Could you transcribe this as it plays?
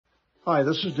Hi,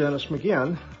 this is Dennis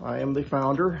McGinn. I am the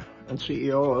founder and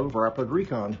CEO of Rapid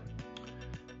Recon.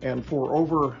 And for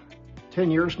over 10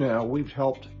 years now, we've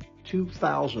helped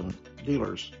 2,000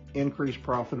 dealers increase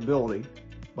profitability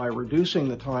by reducing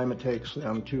the time it takes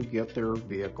them to get their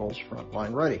vehicles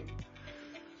frontline ready.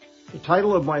 The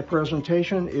title of my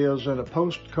presentation is In a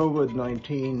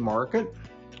Post-COVID-19 Market,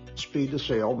 Speed to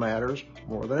Sale Matters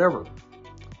More Than Ever.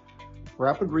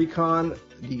 Rapid Recon,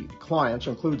 the clients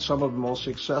include some of the most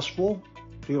successful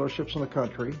dealerships in the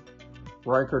country: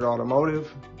 Reichert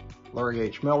Automotive, Larry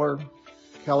H. Miller,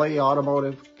 Kelly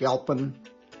Automotive, Galpin,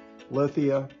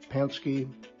 Lithia, Penske,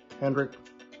 Hendrick,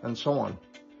 and so on.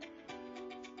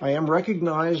 I am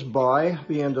recognized by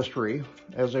the industry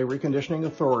as a reconditioning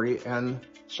authority, and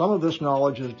some of this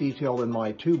knowledge is detailed in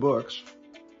my 2 books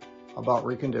about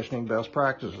reconditioning best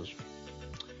practices.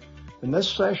 In this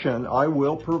session, I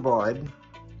will provide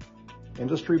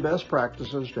industry best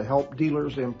practices to help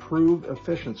dealers improve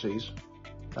efficiencies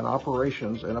and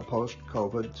operations in a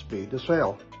post-COVID speed to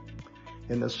sale.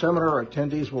 In this seminar,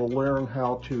 attendees will learn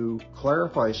how to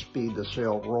clarify speed to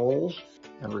sale roles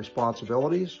and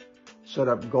responsibilities, set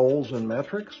up goals and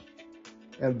metrics,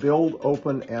 and build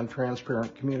open and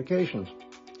transparent communications.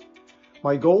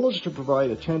 My goal is to provide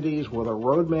attendees with a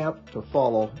roadmap to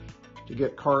follow to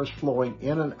get cars flowing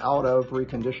in and out of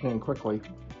reconditioning quickly,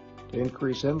 to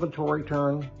increase inventory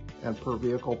turn and per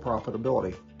vehicle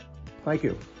profitability. Thank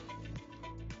you.